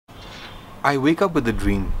I wake up with a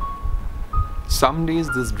dream. Some days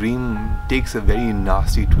this dream takes a very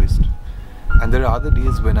nasty twist, and there are other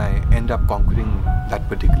days when I end up conquering that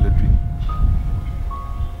particular dream.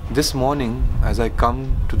 This morning, as I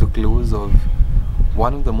come to the close of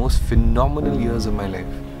one of the most phenomenal years of my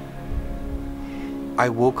life, I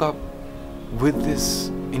woke up with this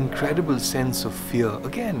incredible sense of fear.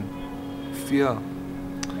 Again, fear.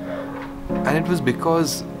 And it was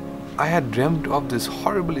because I had dreamt of this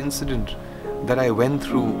horrible incident that I went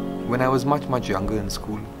through when I was much younger in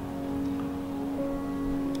school.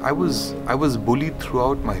 I was bullied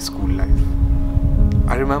throughout my school life.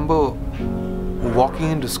 I remember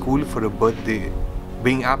walking into school for a birthday,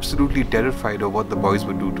 being absolutely terrified of what the boys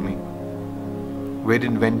would do to me. We'd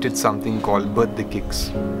invented something called birthday kicks,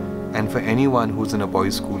 and for anyone who's in a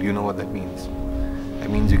boys' school, you know what that means.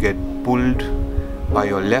 That means you get pulled by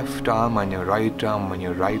your left arm and your right arm and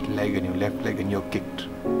your right leg and your left leg, and you're kicked.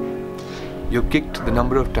 You're kicked the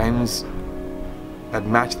number of times that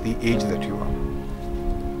match the age that you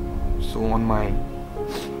are. So on my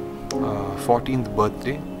 14th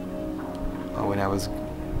birthday, when I was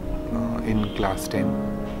in class 10,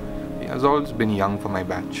 I was always been young for my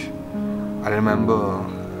batch. I remember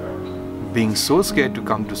being so scared to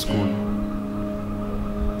come to school,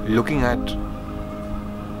 looking at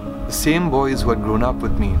the same boys who had grown up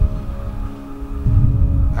with me.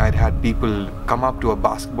 I'd had people come up to a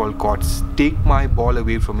basketball court, take my ball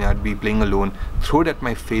away from me. I'd be playing alone, throw it at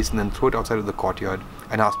my face and then throw it outside of the courtyard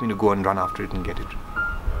and ask me to go and run after it and get it.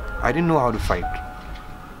 I didn't know how to fight.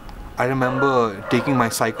 I remember taking my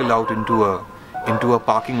cycle out into a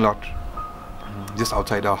parking lot just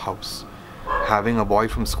outside our house, having a boy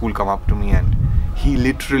from school come up to me, and he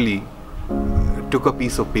literally took a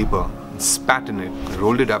piece of paper, spat in it,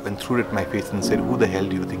 rolled it up and threw it at my face and said, "Who the hell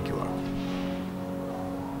do you think you are?"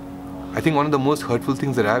 I think one of the most hurtful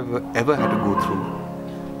things that I've ever had to go through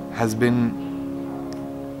has been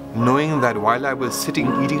knowing that while I was sitting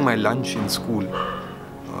eating my lunch in school,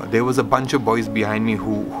 there was a bunch of boys behind me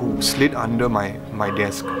who slid under my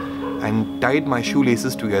desk and tied my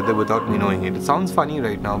shoelaces together without me knowing it. It sounds funny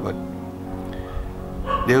right now, but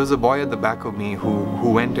there was a boy at the back of me who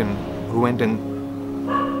went and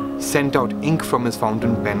sent out ink from his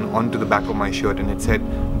fountain pen onto the back of my shirt, and it said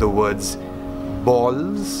the words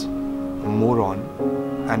 "balls, moron,"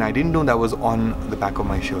 and I didn't know that was on the back of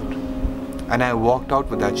my shirt. And I walked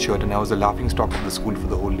out with that shirt, and I was the laughing stock of the school for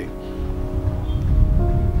the whole day.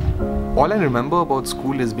 All I remember about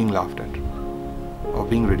school is being laughed at, or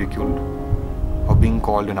being ridiculed, or being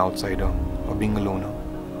called an outsider, or being a loner.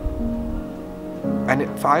 And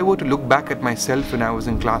if I were to look back at myself when I was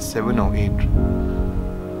in class 7 or 8,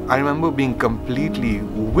 I remember being completely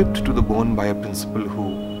whipped to the bone by a principal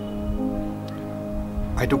who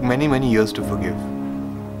I took many years to forgive.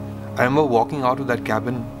 I remember walking out of that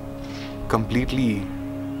cabin completely,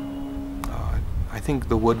 I think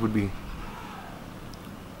the word would be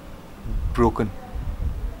broken.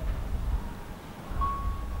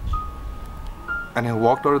 And I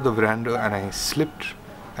walked out of the veranda and I slipped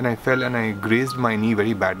and I fell and I grazed my knee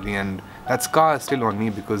very badly, and that scar is still on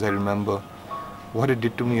me because I remember what it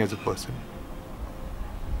did to me as a person.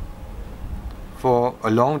 For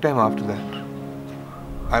a long time after that,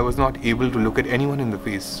 I was not able to look at anyone in the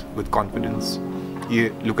face with confidence.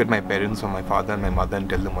 Look at my parents or my father and my mother and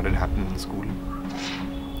tell them what had happened in school.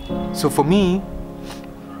 So for me,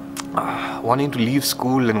 wanting to leave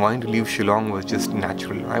school and wanting to leave Shillong was just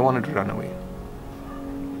natural. I wanted to run away.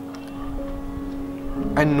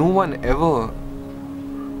 And no one ever,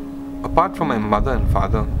 apart from my mother and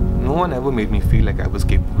father, no one ever made me feel like I was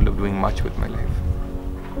capable of doing much with my life.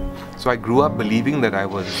 So I grew up believing that I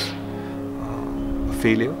was a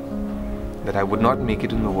failure, that I would not make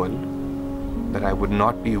it in the world, that I would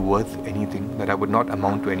not be worth anything, that I would not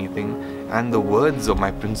amount to anything. And the words of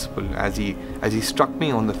my principal as he struck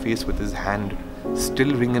me on the face with his hand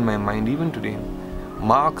still ring in my mind even today.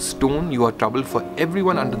 "Mark Stone, you are trouble for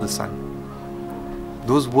everyone under the sun."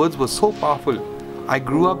 Those words were so powerful. I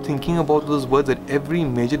grew up thinking about those words at every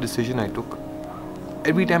major decision I took.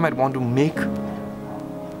 Every time I'd want to make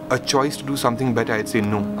a choice to do something better, I'd say,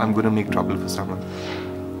 "No, I'm going to make trouble for someone."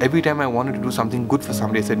 Every time I wanted to do something good for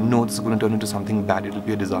somebody, I said, "No, this is going to turn into something bad. It'll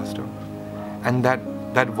be a disaster." And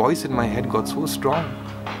that voice in my head got so strong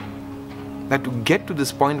that to get to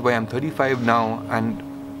this point where I'm 35 now and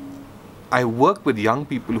I work with young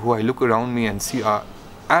people who I look around me and see are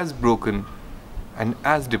as broken and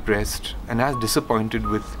as depressed and as disappointed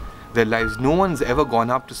with their lives. No one's ever gone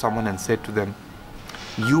up to someone and said to them,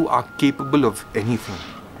 "You are capable of anything."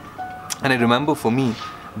 And I remember for me,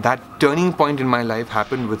 that turning point in my life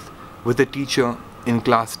happened with a teacher in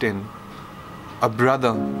class 10 a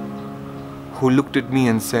brother who looked at me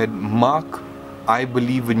and said, "Mark, I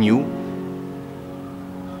believe in you."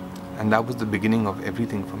 And that was the beginning of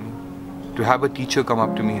everything for me. To have a teacher come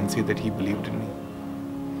up to me and say that he believed in me.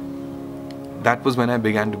 That was when I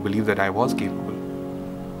began to believe that I was capable.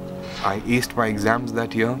 I aced my exams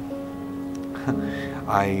that year.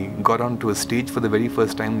 I got onto a stage for the very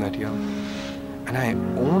first time that year. And I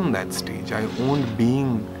owned that stage. I owned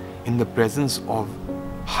being in the presence of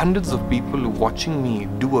hundreds of people watching me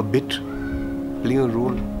do a bit, play a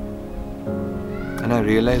role. And I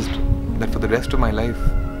realized that for the rest of my life,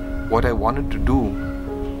 what I wanted to do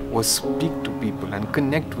was speak to people and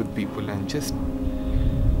connect with people and just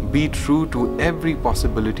be true to every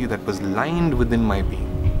possibility that was lined within my being.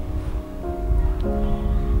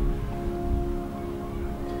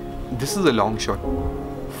 This is a long shot.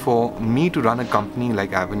 For me to run a company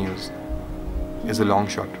like Avenues is a long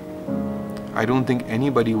shot. I don't think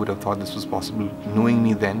anybody would have thought this was possible, knowing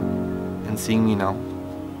me then and seeing me now.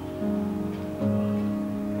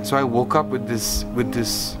 So I woke up with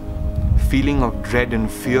this feeling of dread and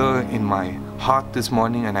fear in my heart this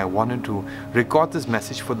morning, and I wanted to record this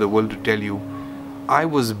message for the world to tell you, I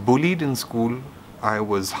was bullied in school. I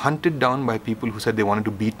was hunted down by people who said they wanted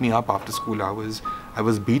to beat me up after school hours. I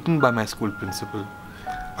was beaten by my school principal.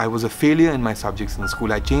 I was a failure in my subjects in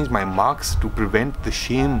school. I changed my marks to prevent the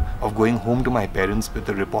shame of going home to my parents with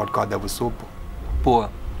a report card that was so poor.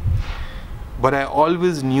 But I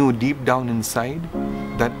always knew deep down inside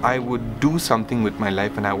that I would do something with my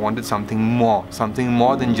life, and I wanted something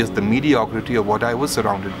more than just the mediocrity of what I was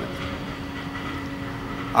surrounded with.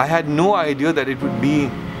 I had no idea that it would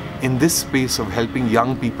be in this space of helping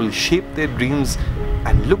young people shape their dreams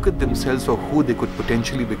and look at themselves for who they could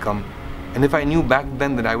potentially become. And if I knew back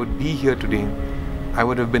then that I would be here today, I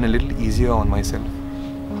would have been a little easier on myself.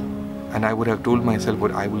 And I would have told myself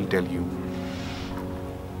what I will tell you.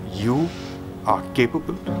 You are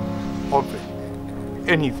capable of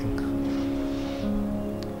anything.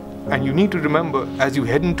 And you need to remember, as you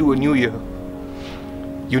head into a new year,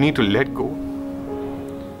 you need to let go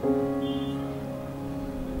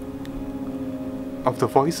of the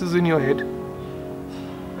voices in your head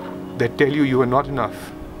that tell you you are not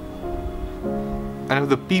enough, and of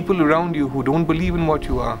the people around you who don't believe in what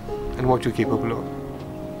you are and what you're capable of.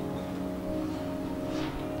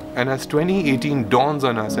 And as 2018 dawns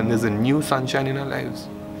on us and there's a new sunshine in our lives,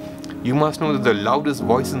 you must know that the loudest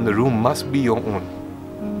voice in the room must be your own.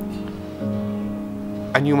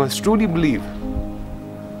 And you must truly believe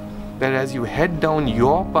that as you head down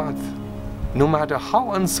your path, no matter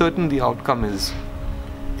how uncertain the outcome is,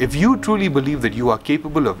 if you truly believe that you are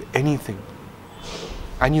capable of anything,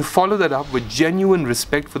 and you follow that up with genuine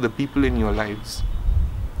respect for the people in your lives,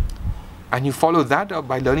 and you follow that up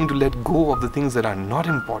by learning to let go of the things that are not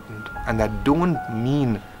important and that don't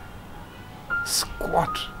mean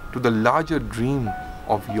squat to the larger dream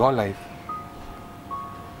of your life,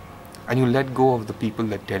 and you let go of the people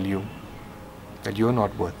that tell you that you're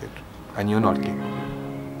not worth it and you're not capable,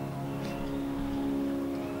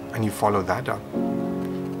 and you follow that up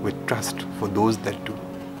with trust for those that do,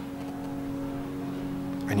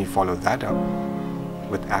 and you follow that up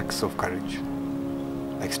with acts of courage,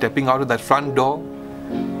 like stepping out of that front door,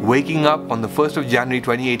 waking up on the 1st of January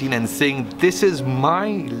 2018 and saying, this is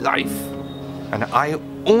my life and I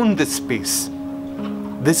own this space.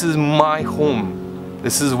 This is my home.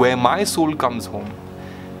 This is where my soul comes home.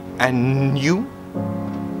 And you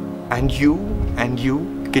and you and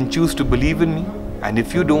you can choose to believe in me, and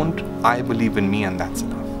if you don't, I believe in me, and that's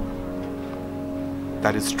enough.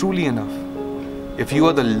 That is truly enough. If you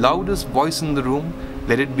are the loudest voice in the room,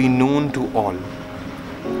 let it be known to all.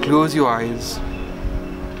 Close your eyes.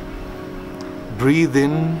 Breathe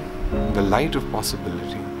in the light of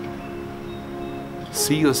possibility.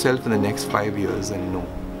 See yourself in the next 5 years and know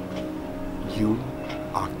you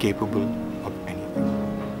are capable of anything.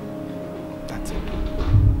 That's it.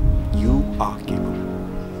 You are capable.